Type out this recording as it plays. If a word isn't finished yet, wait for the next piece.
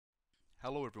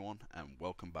Hello everyone and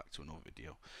welcome back to another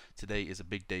video. Today is a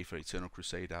big day for Eternal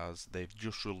Crusade as they've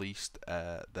just released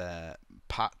their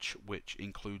patch which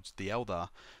includes the Eldar.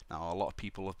 Now a lot of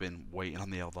people have been waiting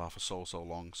on the Eldar for so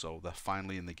long, so they're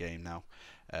finally in the game now.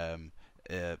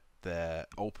 They're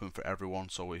open for everyone,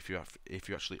 so if you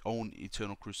actually own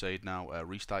Eternal Crusade now,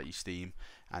 restart your Steam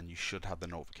and you should have the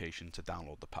notification to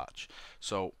download the patch.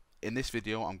 So in this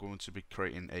video I'm going to be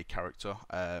creating a character,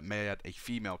 may I add a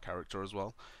female character as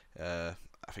well.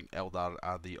 I think Eldar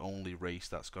are the only race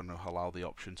that's going to allow the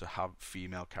option to have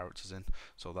female characters in,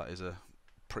 so that is a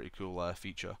pretty cool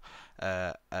feature.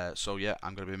 So yeah,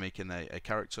 I'm going to be making a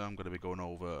character. I'm going to be going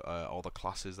over all the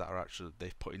classes that are actually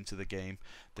they've put into the game.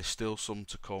 There's still some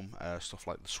to come, stuff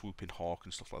like the swooping hawk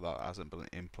and stuff like that hasn't been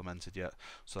implemented yet,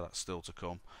 so that's still to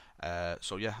come.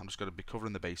 So yeah, I'm just going to be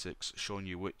covering the basics, showing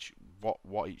you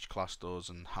what each class does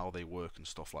and how they work and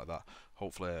stuff like that.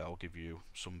 Hopefully I'll give you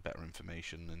some better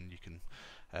information and you can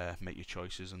make your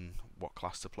choices and what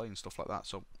class to play and stuff like that.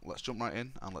 So let's jump right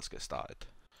in and let's get started.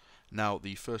 Now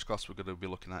the first class we're going to be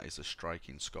looking at is the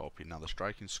Striking Scorpion. Now the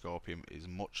Striking Scorpion is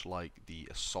much like the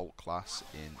Assault class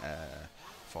in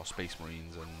for Space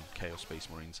Marines and Chaos Space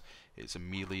Marines. It's a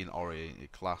melee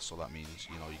oriented class, so that means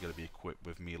you're going to be equipped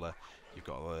with melee. You've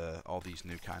got all these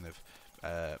new kind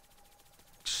of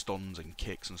stuns and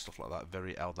kicks and stuff like that,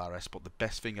 very Eldar-esque. But the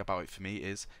best thing about it for me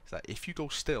is that if you go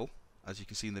still, as you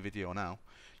can see in the video now,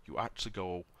 you actually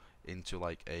go into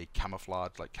like a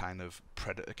camouflage, like kind of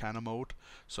predator kind of mode.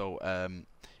 So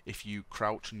if you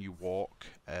crouch and you walk,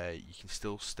 you can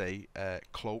still stay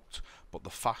cloaked, but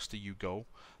the faster you go,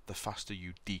 the faster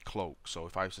you decloak. So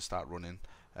if I was to start running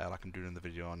like I'm doing in the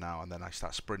video now, and then I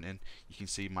start sprinting, you can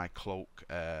see my cloak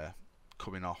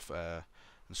coming off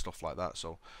and stuff like that.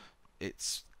 So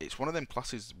it's one of them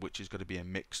classes which is going to be a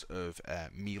mix of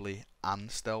melee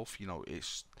and stealth. You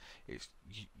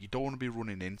don't want to be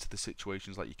running into the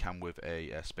situations like you can with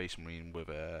a Space Marine with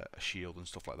a shield and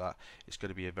stuff like that. It's going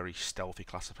to be a very stealthy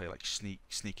class of play, like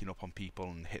sneaking up on people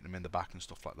and hitting them in the back and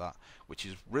stuff like that, which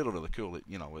is really cool.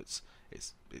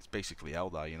 It's basically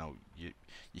Eldar.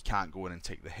 You can't go in and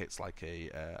take the hits like a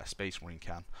Space Marine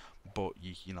can, but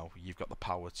you've got the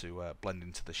power to blend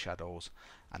into the shadows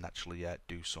and actually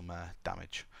do some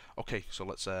damage. Okay, so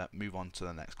let's move on to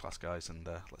the next class, guys, and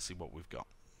let's see what we've got.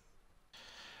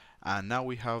 And now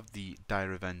we have the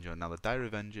Dire Avenger. Now the Dire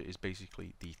Avenger is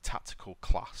basically the tactical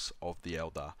class of the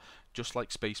Eldar. Just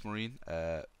like Space Marine,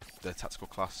 the tactical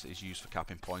class is used for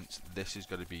capping points. This is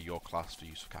going to be your class for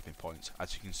use for capping points.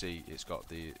 As you can see, it's got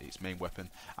its main weapon.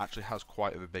 Actually has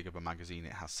quite a big of a magazine.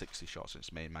 It has 60 shots in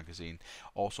its main magazine.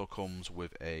 Also comes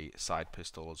with a side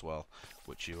pistol as well,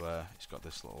 which it's got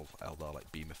this little Eldar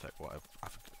like beam effect. Whatever.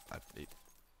 It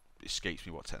escapes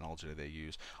me what technology they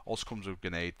use. Also comes with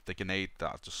grenade. The grenade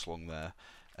that I've just slung there,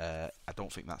 I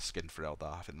don't think that's skinned for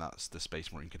Eldar. I think that's the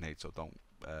Space Marine grenade, so don't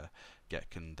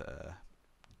get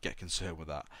concerned with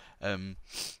that. I'm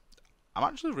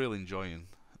actually really enjoying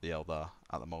the Eldar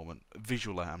at the moment.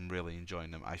 Visually, I'm really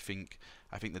enjoying them. I think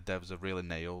the devs have really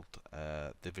nailed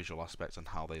the visual aspects and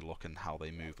how they look and how they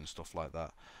move and stuff like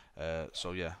that.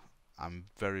 So yeah, I'm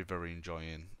very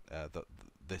enjoying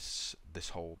this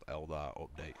whole Eldar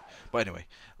update. But anyway,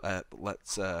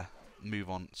 let's move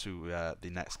on to the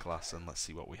next class and let's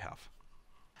see what we have.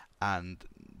 And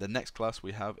the next class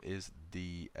we have is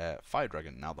the Fire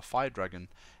Dragon. Now the Fire Dragon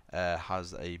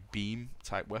has a beam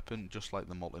type weapon, just like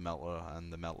the multi-melter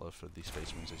and the melter for the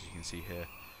Space Marines. As you can see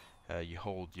here, you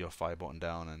hold your fire button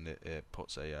down and it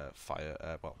puts a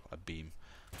a beam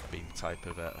type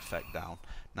of effect down.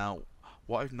 Now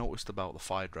what I've noticed about the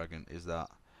Fire Dragon is that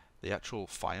the actual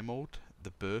fire mode,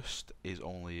 the burst, is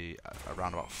only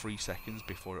around about 3 seconds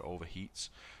before it overheats.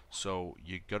 So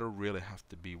you gotta really have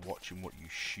to be watching what you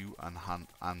shoot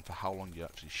and for how long you're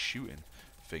actually shooting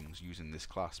things using this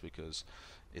class, because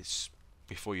it's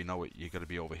before you know it, you're gonna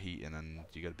be overheating and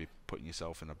you're gonna be putting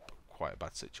yourself in quite a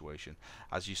bad situation.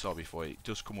 As you saw before, it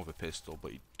does come with a pistol,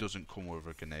 but it doesn't come with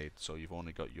a grenade. So you've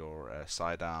only got your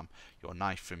sidearm, your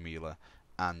knife for melee,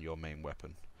 and your main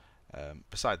weapon.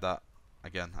 Beside that,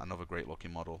 again, another great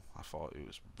looking model. I thought it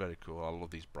was very cool. I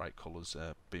love these bright colours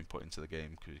being put into the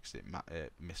game because it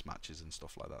mismatches and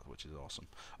stuff like that, which is awesome.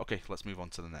 Okay, let's move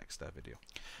on to the next video.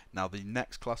 Now the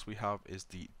next class we have is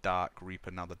the Dark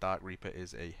Reaper. Now the Dark Reaper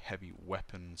is a heavy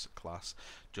weapons class,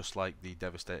 just like the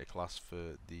Devastator class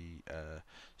for the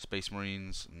Space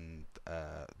Marines and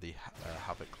the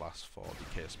Havoc class for the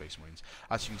Chaos Space Marines.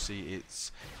 As you can see,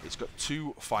 it's got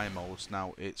two fire modes.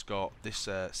 Now it's got this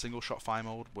single shot fire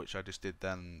mode, which I just did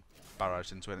then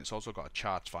barraged into it, and it's also got a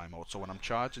charge fire mode. So when I'm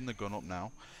charging the gun up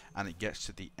now and it gets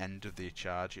to the end of the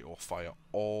charge, it will fire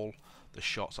all the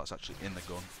shots that's actually in the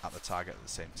gun at the target at the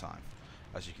same time,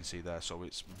 as you can see there. So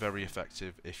it's very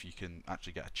effective if you can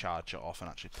actually get a charge shot off and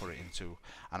actually put it into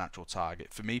an actual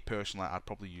target. For me personally, I'd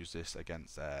probably use this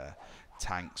against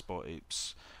tanks, but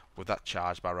it's with that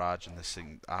charge barrage and this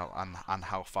thing and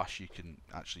how fast you can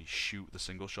actually shoot the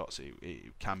single shots,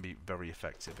 it can be very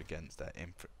effective against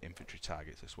infantry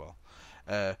targets as well.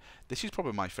 This is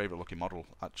probably my favourite looking model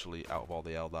actually out of all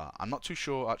the Eldar. I'm not too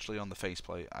sure actually on the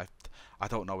faceplate. I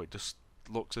don't know, it just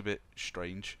looks a bit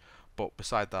strange, but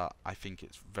beside that I think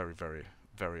it's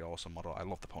very awesome model. I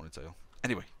love the ponytail.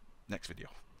 Anyway, next video.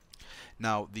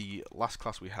 Now the last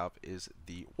class we have is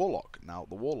the Warlock. Now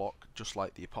the Warlock, just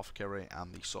like the Apothecary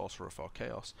and the Sorcerer for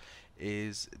Chaos,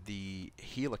 is the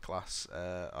healer class,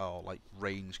 or like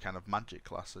range kind of magic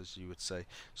class, as you would say.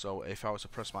 So if I was to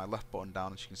press my left button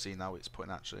down, as you can see now, it's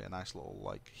putting actually a nice little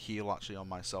like heal actually on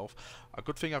myself. A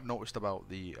good thing I've noticed about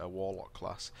the Warlock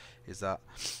class is that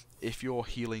if you're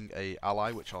healing a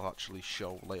ally, which I'll actually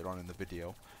show later on in the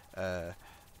video,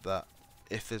 that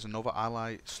if there's another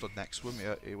ally stood next to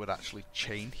him, it would actually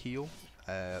chain heal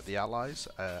the allies.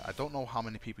 I don't know how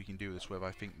many people you can do this with.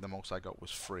 I think the most I got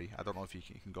was 3. I don't know if you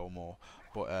can go more,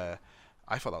 but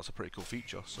I thought that was a pretty cool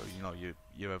feature. So you know,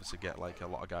 you're able to get like a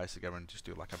lot of guys together and just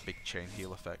do like a big chain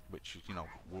heal effect, which you know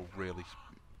will really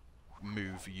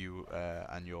move you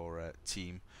and your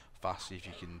team fast if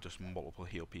you can just multiple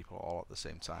heal people all at the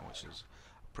same time, which is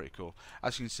pretty cool.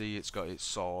 As you can see, it's got its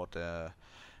sword.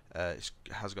 It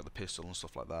has got the pistol and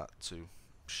stuff like that to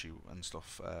shoot and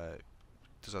stuff.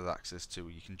 Does have access to,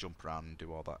 you can jump around and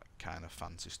do all that kind of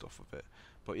fancy stuff with it.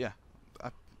 But yeah,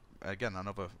 again,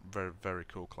 another very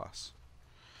cool class.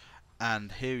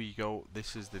 And here you go,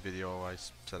 this is the video I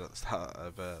said at the start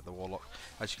of the Warlock.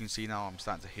 As you can see now, I'm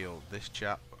starting to heal this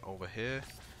chap over here,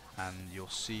 and you'll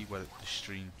see where the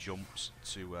stream jumps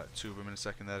to 2 of them in a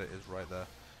second. There it is right there.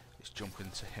 It's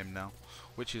jumping to him now,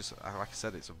 which is, like I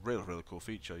said, it's a really cool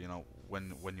feature. You know,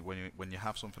 when you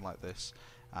have something like this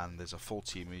and there's a full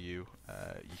team of you,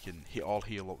 you can all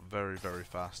heal up very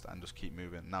fast and just keep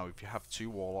moving. Now, if you have 2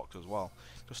 Warlocks as well,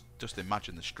 just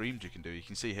imagine the streams you can do. You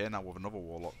can see here now with another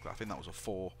Warlock. I think that was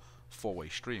a four-way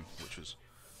stream, which was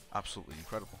absolutely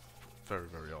incredible.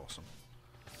 Very awesome.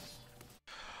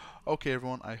 Okay,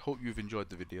 everyone, I hope you've enjoyed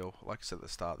the video. Like I said at the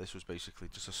start, this was basically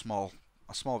just a small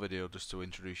video just to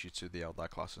introduce you to the Eldar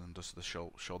classes and just to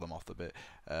show them off a bit.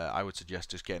 I would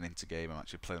suggest just getting into game and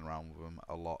actually playing around with them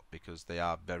a lot, because they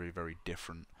are very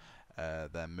different.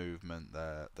 Their movement,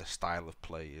 their style of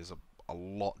play is a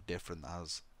lot different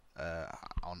as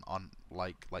on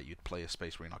like you'd play a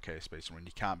Space Marine or Chaos Space Marine.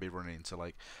 You can't be running into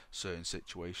like certain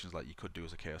situations like you could do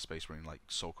as a Chaos Space Marine, like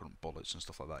soaking up bullets and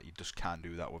stuff like that. You just can't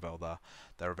do that with Eldar.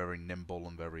 They're very nimble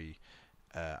and very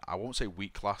I won't say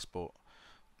weak class, but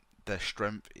their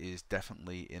strength is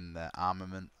definitely in their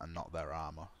armament and not their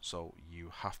armor, so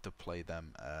you have to play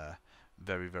them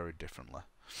very differently.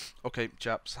 Okay,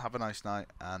 chaps, have a nice night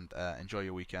and enjoy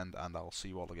your weekend, and I'll see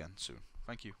you all again soon.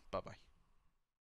 Thank you. Bye bye.